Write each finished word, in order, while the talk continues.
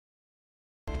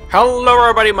Hello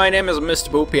everybody, my name is Mr.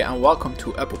 Boopy and welcome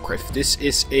to Apocryph. This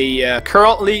is a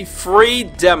currently free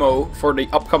demo for the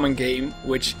upcoming game,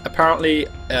 which apparently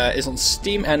is on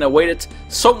Steam and awaited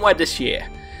somewhere this year.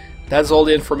 That's all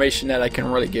the information that I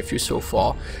can really give you so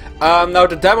far. Now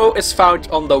the demo is found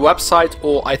on the website,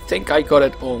 or I think I got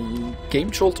it on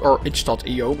GameJolt or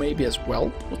itch.io maybe as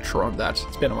well. Not sure on that,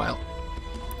 it's been a while.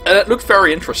 And it looked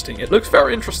very interesting.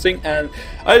 And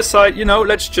I decided, you know,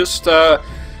 let's just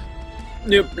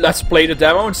let's play the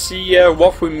demo and see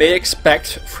what we may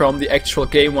expect from the actual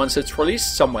game once it's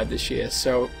released somewhere this year.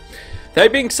 So,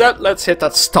 that being said, let's hit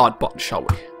that start button, shall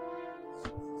we?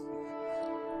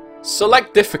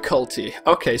 Select difficulty.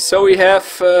 Okay, so we have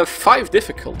 5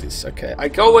 difficulties. Okay, I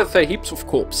go with heaps of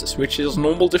corpses, which is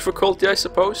normal difficulty, I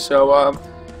suppose. So,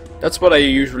 that's what I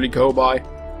usually go by.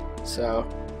 So,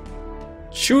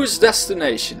 choose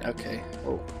destination. Okay.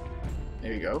 Oh,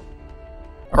 there you go.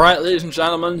 Alright, ladies and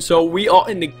gentlemen, so we are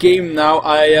in the game now.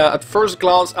 At first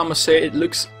glance, I must say it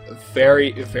looks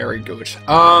very, very good.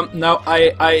 Now,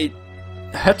 I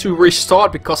had to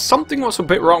restart because something was a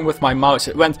bit wrong with my mouse.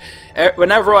 It went,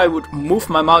 whenever I would move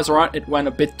my mouse around, it went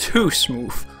a bit too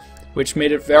smooth, which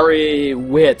made it very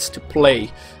weird to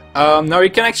play. Now, you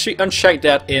can actually uncheck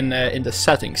that in the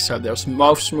settings. So there's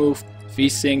mouse smooth,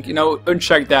 VSync, you know,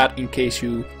 uncheck that in case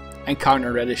you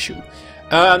encounter that issue.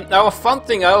 Now a fun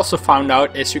thing I also found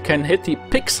out is you can hit the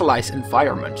pixelized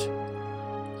environment,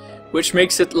 which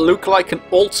makes it look like an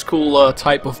old school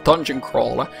type of dungeon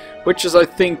crawler, which is I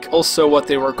think also what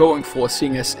they were going for,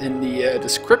 seeing as in the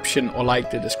description, or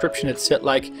like the description it said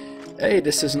like, hey,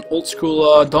 this is an old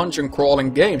school dungeon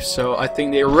crawling game. So I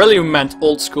think they really meant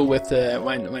old school with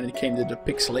when it came to the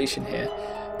pixelation here.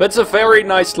 But it's a very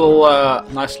nice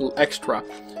little extra.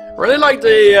 Really like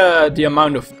the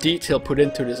amount of detail put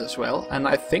into this as well, and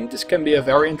I think this can be a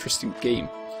very interesting game.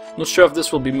 Not sure if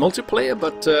this will be multiplayer,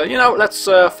 but you know, let's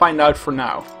find out for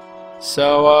now.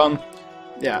 So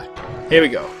yeah, here we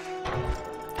go.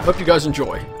 Hope you guys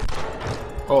enjoy.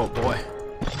 Oh boy.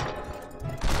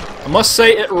 I must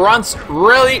say it runs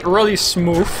really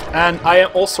smooth, and I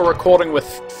am also recording with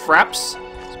fraps,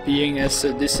 being as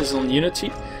this is on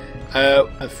Unity.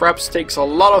 Fraps takes a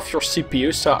lot of your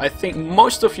CPU, so I think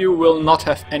most of you will not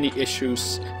have any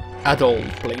issues at all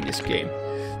playing this game.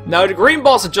 Now the green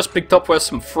balls I just picked up were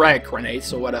some frag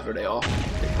grenades, or whatever they are.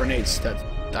 The grenades that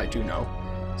I do know.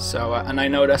 So, and I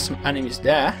know there's some enemies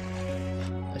there,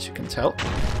 as you can tell.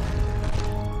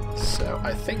 So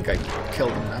I think I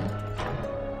killed them then.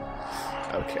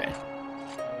 Okay.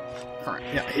 Alright,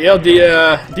 yeah, here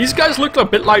these guys look a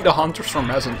bit like the hunters from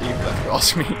Resident Evil, if you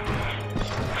ask me.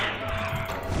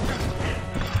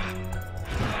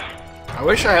 I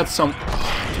wish I had some...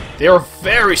 Oh, they are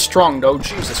very strong though,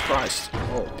 Jesus Christ.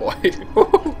 Oh boy.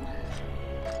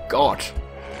 God.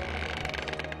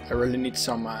 I really need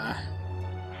some...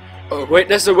 Oh wait,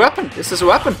 there's a weapon! This is a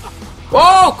weapon!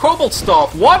 Whoa! Cobalt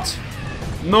Staff! What?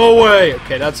 No way!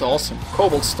 Okay, that's awesome.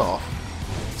 Cobalt Staff.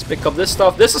 Let's pick up this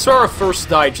stuff. This is where I first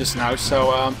died just now,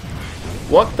 so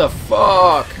what the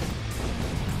fuck?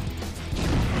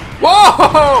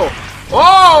 Whoa!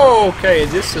 Oh, okay,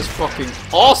 this is fucking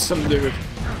awesome, dude.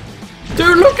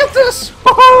 Dude, look at this!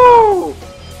 Whoa!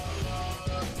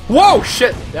 Whoa,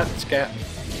 shit! That scared me.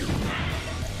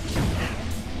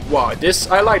 Wow,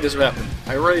 I like this weapon.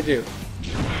 I really do.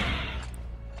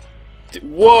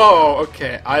 Whoa,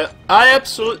 okay. I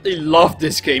absolutely love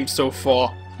this game so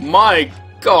far. My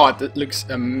god, it looks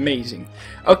amazing.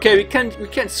 Okay, we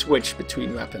can switch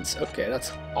between weapons. Okay,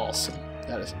 that's awesome.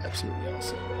 That is absolutely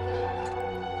awesome.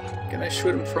 Can I shoot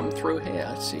him from through here?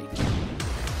 Let's see.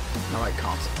 No, I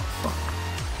can't. Oh,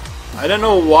 fuck. I don't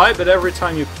know why, but every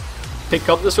time you pick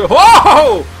up this...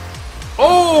 Whoa!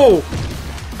 Oh!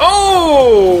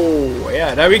 Oh!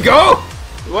 Yeah, there we go!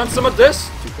 You want some of this?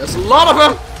 Dude, there's a lot of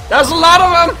them! There's a lot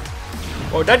of them!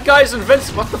 Oh, that guy's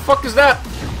invincible. What the fuck is that?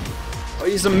 Oh,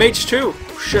 he's a mage too.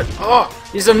 Oh, shit. Oh,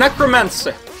 he's a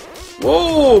necromancer.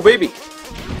 Whoa, baby.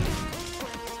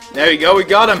 There we go, we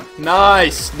got him.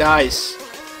 Nice, nice.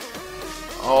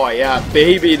 Oh yeah,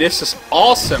 baby, this is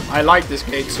awesome. I like this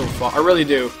game so far. I really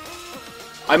do.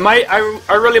 I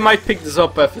really might pick this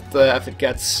up if it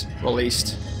gets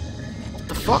released. What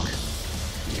the fuck?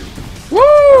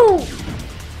 Woo!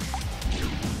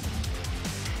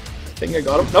 I think I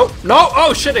got him. No, no!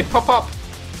 Oh shit! They pop up.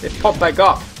 They pop back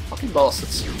up. Fucking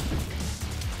bastards.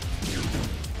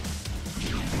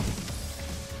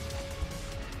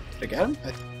 Did I get him?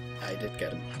 I did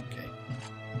get him. Okay.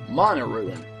 Mana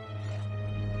Ruin.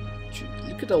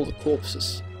 Look at all the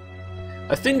corpses.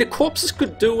 I think the corpses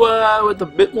could do with a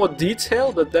bit more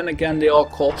detail, but then again they are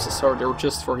corpses, so they're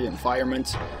just for the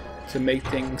environment to make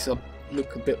things a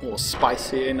look a bit more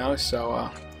spicy, you know. So,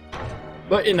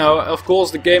 but you know, of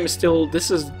course, the game is still.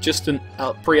 This is just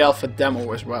a pre-alpha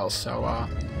demo as well, so I'm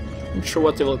not sure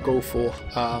what they will go for.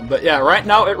 But yeah, right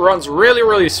now it runs really,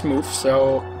 really smooth.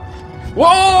 So,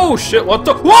 whoa, shit! What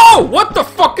the? Whoa! What the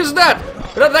fuck is that?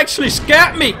 That actually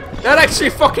scared me. That actually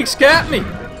fucking scared me.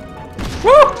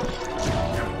 Woo!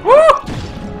 Woo!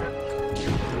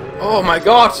 Oh my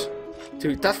god!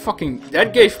 Dude,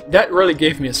 that really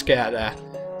gave me a scare there.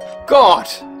 God!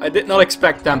 I did not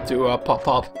expect them to pop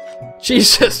up.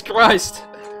 Jesus Christ!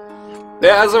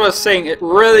 Yeah, as I was saying, it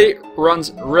really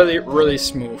runs really, really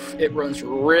smooth. It runs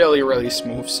really, really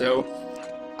smooth, so...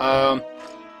 I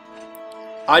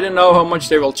don't know how much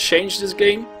they will change this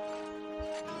game.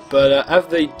 But if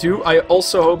they do, I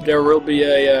also hope there will be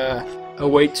a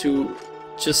way to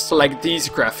just select these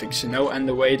graphics, you know, and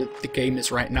the way that the game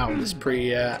is right now, this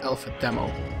pre-alpha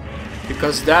demo.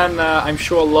 Because then I'm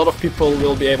sure a lot of people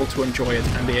will be able to enjoy it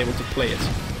and be able to play it.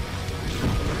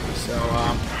 So,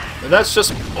 but that's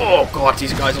just... Oh god,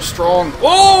 these guys are strong!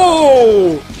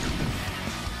 Oh!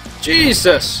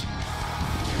 Jesus!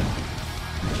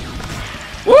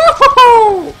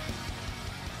 Woohoo!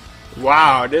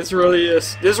 Wow, this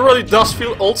really does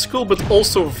feel old school, but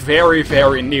also very,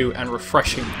 very new and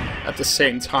refreshing at the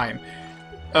same time.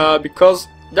 Because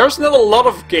there's not a lot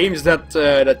of games that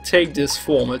that take this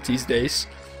format these days.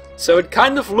 So it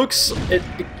kind of looks, it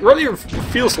really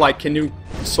feels like a new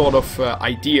sort of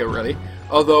idea, really.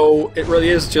 Although it really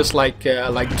is just like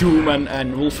Doom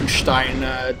and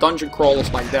Wolfenstein dungeon crawlers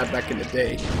like that back in the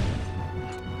day,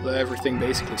 where everything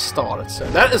basically started. So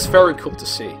that is very cool to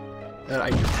see. That I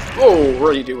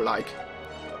really do like.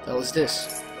 What the hell is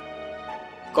this?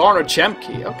 Garner gem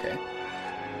key. Okay,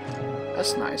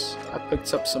 that's nice. I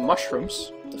picked up some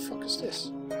mushrooms. What the fuck is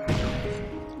this?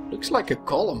 Looks like a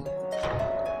golem.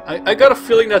 I got a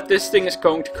feeling that this thing is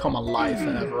going to come alive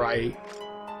whenever I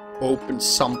open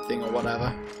something or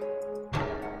whatever.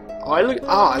 Oh,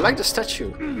 I like the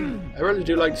statue. I really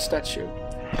do like the statue.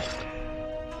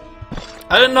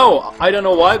 I don't know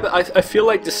why, but I feel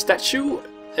like the statue,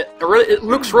 it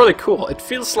looks really cool. It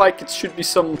feels like it should be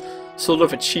some sort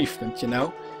of achievement, you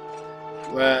know,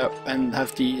 and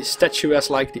have the statue as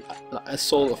like a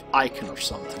sort of icon or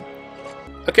something.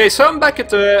 Okay, so I'm back at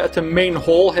the main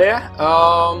hall here.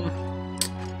 I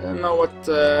don't know what.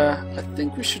 I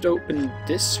think we should open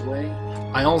this way.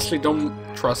 I honestly don't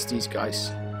trust these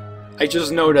guys. I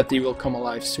just know that they will come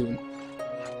alive soon,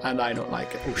 and I don't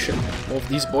like it. Oh shit! All of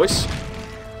these boys.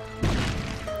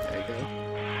 There you go.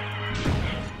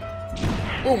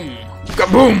 Boom!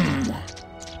 Kaboom!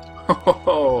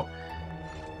 Ho!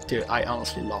 Dude, I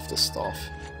honestly love this stuff.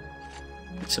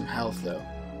 Need some health though.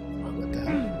 What the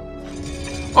hell?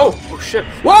 Oh shit!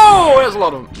 Whoa! There's a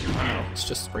lot of them. Oh, it's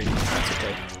just 3. That's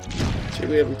okay. Should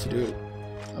be able to do it.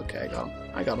 Okay, I got him.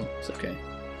 I got him. It's okay.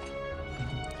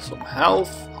 Some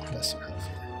health. Oh, there's some health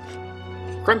here.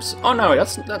 Crimson. Oh no,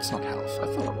 that's not health. I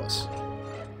thought it was.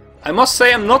 I must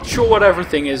say I'm not sure what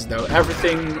everything is though.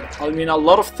 Everything. I mean, a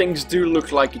lot of things do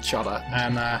look like each other,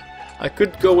 and I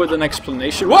could go with an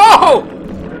explanation. Whoa!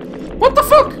 What the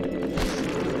fuck?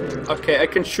 Okay, I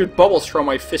can shoot bubbles from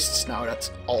my fists now.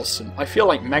 That's awesome. I feel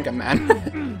like Mega Man.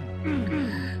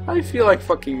 I feel like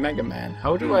fucking Mega Man.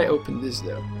 How do I open this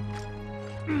though?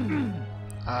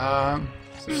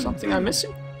 Is there something I'm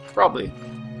missing? Probably.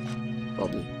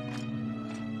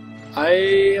 I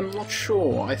am not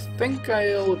sure. I think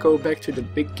I'll go back to the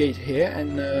big gate here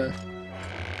and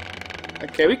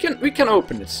okay, we can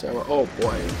open it. So, oh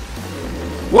boy.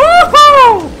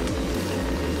 Woohoo!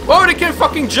 Whoa, they can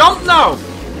fucking jump now!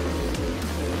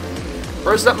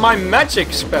 Or is that my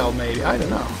magic spell, maybe? I don't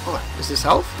know. Oh, is this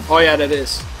health? Oh yeah, that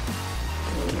is.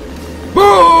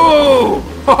 Boo!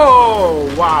 Oh,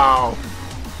 wow.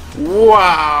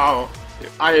 Wow.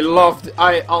 I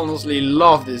honestly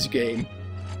love this game.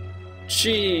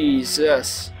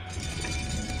 Jesus.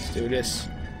 Let's do this.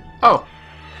 Oh.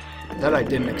 That I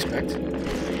didn't expect.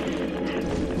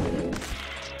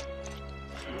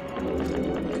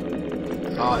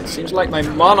 Oh, it seems like my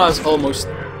mana is almost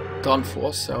done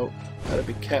for, so gotta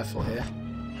be careful here.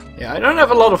 Yeah, I don't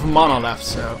have a lot of mana left,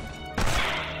 so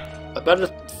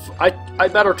I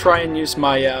better try and use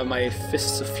my my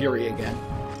Fists of Fury again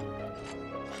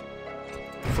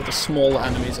for the smaller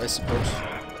enemies, I suppose.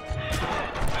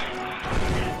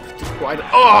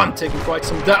 Oh, I'm taking quite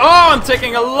some damage. Oh, I'm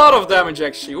taking a lot of damage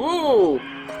actually. Woo!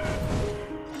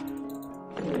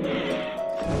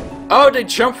 Oh, they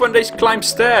jump when they climb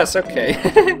stairs. Okay.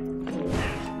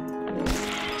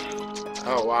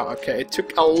 Oh wow, okay, it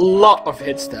took a lot of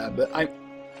hits there, but I'm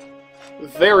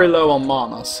very low on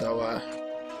mana, so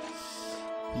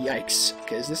Yikes.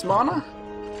 Okay, is this mana?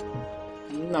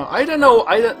 No, I don't know.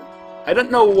 I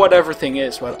don't know what everything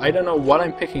is, but I don't know what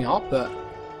I'm picking up, but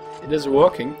it is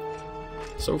working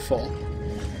so far.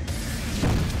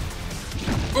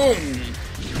 Boom.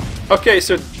 Okay,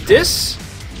 so this.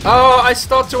 Oh, I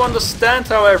start to understand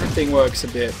how everything works a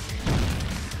bit.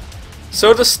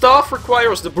 So the staff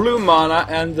requires the blue mana,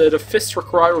 and the fist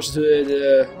requires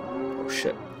the oh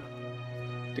shit,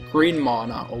 the green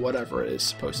mana or whatever it is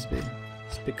supposed to be.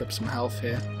 Let's pick up some health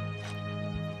here.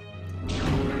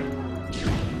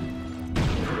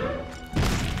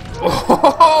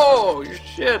 Oh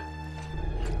shit!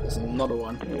 There's another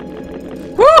one.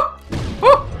 Woo!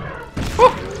 Woo!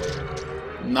 Woo!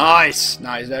 Nice,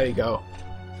 nice. There you go.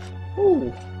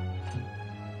 Ooh.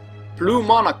 Blue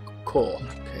mana core.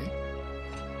 Okay.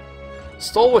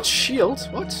 Stalwart shield.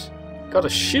 What? Got a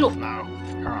shield now.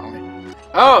 Apparently.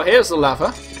 Oh, here's the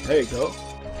lava. There you go.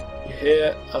 You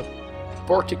hear a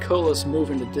portcullis move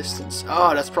in the distance.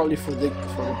 Oh, that's probably for the.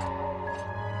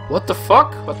 What the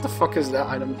fuck? What the fuck is that?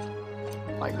 I don't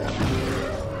like that.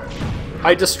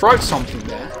 I destroyed something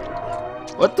there.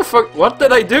 What the fuck? What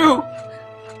did I do?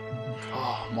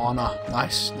 Oh, mana.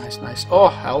 Nice, nice, nice. Oh,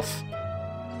 health.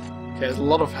 Okay, there's a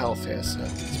lot of health here, so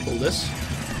let's pull this.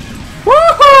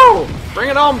 Woohoo! Bring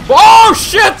it on. Oh,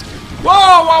 shit!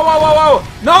 Whoa, whoa, whoa, whoa, whoa!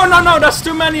 No, no, no, that's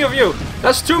too many of you.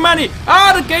 That's too many.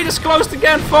 Ah, the gate is closed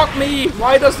again. Fuck me.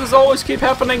 Why does this always keep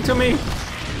happening to me?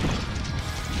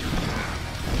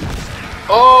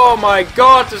 Oh my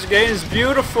god, this game is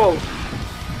beautiful.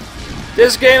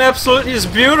 This game absolutely is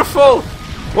beautiful.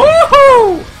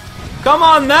 Woohoo! Come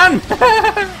on then.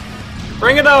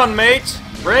 Bring it on, mate.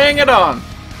 Bring it on.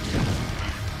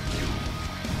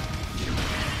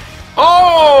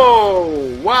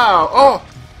 Oh, wow. Oh,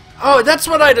 oh, that's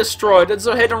what I destroyed. It's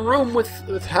a hidden room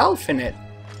with health in it.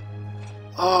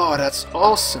 Oh, that's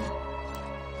awesome.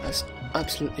 That's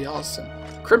absolutely awesome.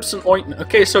 Crimson ointment.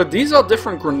 Okay, so these are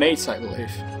different grenades, I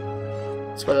believe.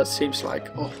 That's what that seems like.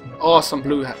 Oh, awesome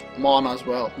blue mana as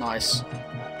well. Nice.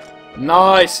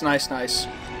 Nice, nice, nice.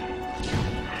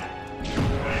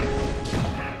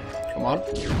 Come on.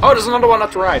 Oh, there's another one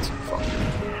at the right. Fuck.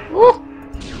 Woo!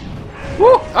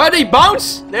 Woo! Oh, they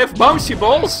bounce! They have bouncy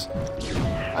balls.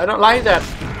 I don't like that.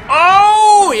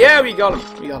 Oh! Yeah, we got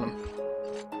him. We got him.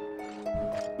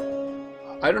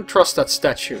 I don't trust that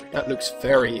statue. That looks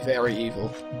very, very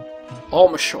evil.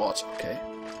 Armor short. Okay.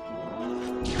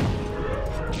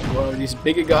 One of these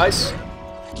bigger guys.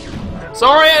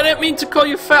 Sorry, I didn't mean to call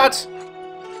you fat.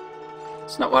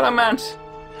 It's not what I meant.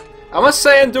 I must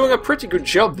say I'm doing a pretty good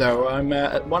job though. I'm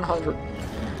at 100.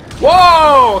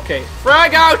 Whoa! Okay.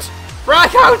 Frag out!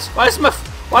 Frag out! Why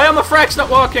are my frags not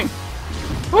working?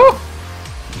 Woo!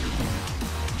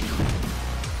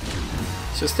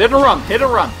 Just hit and run, hit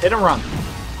and run, hit and run.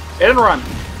 Hit and run.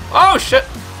 Oh shit!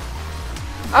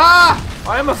 Ah!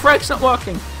 Why are my frags not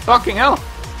working? Fucking hell.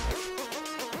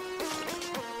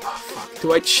 Oh fuck.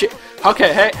 Do I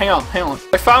Okay, hey, hang on, hang on.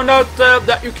 I found out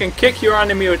that you can kick your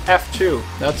enemy with F2.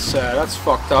 That's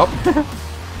fucked up.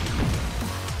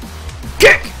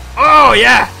 Kick! Oh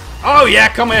yeah! Oh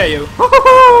yeah, come here you.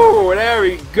 Woohoo! There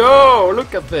we go!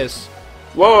 Look at this.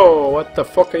 Whoa, what the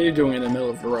fuck are you doing in the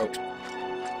middle of the road?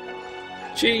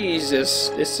 Jesus,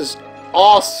 this is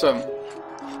awesome.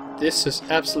 This is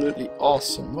absolutely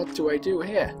awesome. What do I do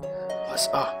here?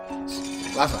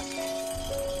 Lava.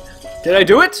 Did I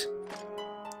do it?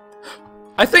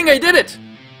 I think I did it!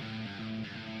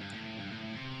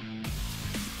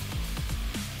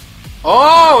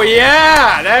 Oh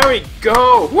yeah! There we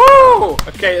go! Woo!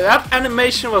 Okay, that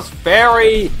animation was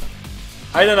very...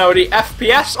 I don't know, the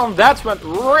FPS on that went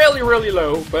really, really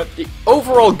low, but the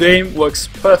overall game works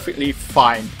perfectly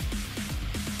fine.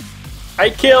 I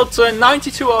killed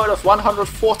 92 out of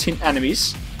 114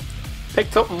 enemies.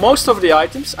 Picked up most of the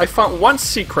items. I found one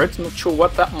secret, not sure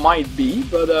what that might be,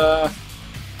 but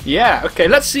yeah, okay,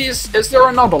 let's see, is there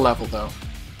another level though?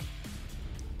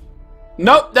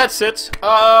 Nope, that's it.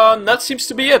 That seems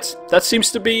to be it. That seems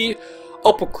to be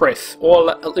Apocryph, or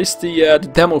at least the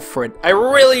demo for it. I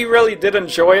really, really did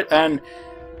enjoy it, and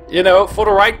you know, for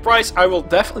the right price, I will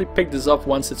definitely pick this up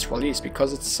once it's released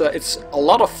because it's a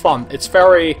lot of fun. It's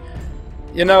very,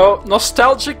 you know,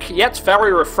 nostalgic yet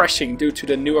very refreshing due to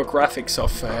the newer graphics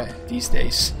of these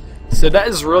days. So that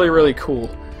is really, really cool.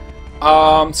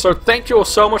 So thank you all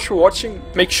so much for watching.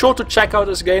 Make sure to check out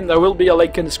this game. There will be a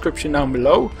link in the description down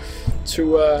below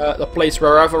to the place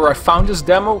wherever I found this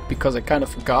demo, because I kind of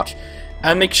forgot.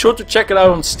 And make sure to check it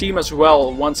out on Steam as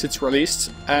well once it's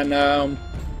released. And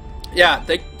yeah,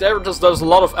 there's a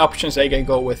lot of options they can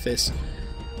go with this.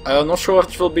 I'm not sure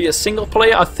if it will be a single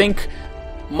player. I think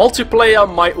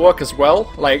multiplayer might work as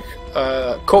well, like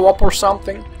co-op or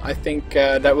something. I think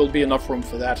that will be enough room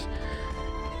for that,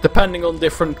 depending on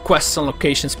different quests and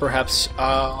locations perhaps.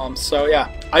 So yeah,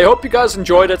 I hope you guys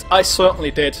enjoyed it. I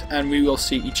certainly did, and we will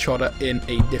see each other in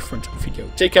a different video.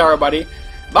 Take care everybody,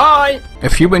 bye!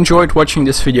 If you enjoyed watching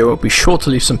this video, be sure to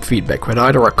leave some feedback with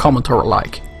either a comment or a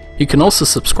like. You can also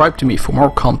subscribe to me for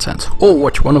more content, or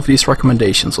watch one of these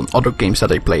recommendations on other games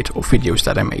that I played or videos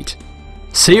that I made.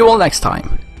 See you all next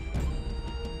time!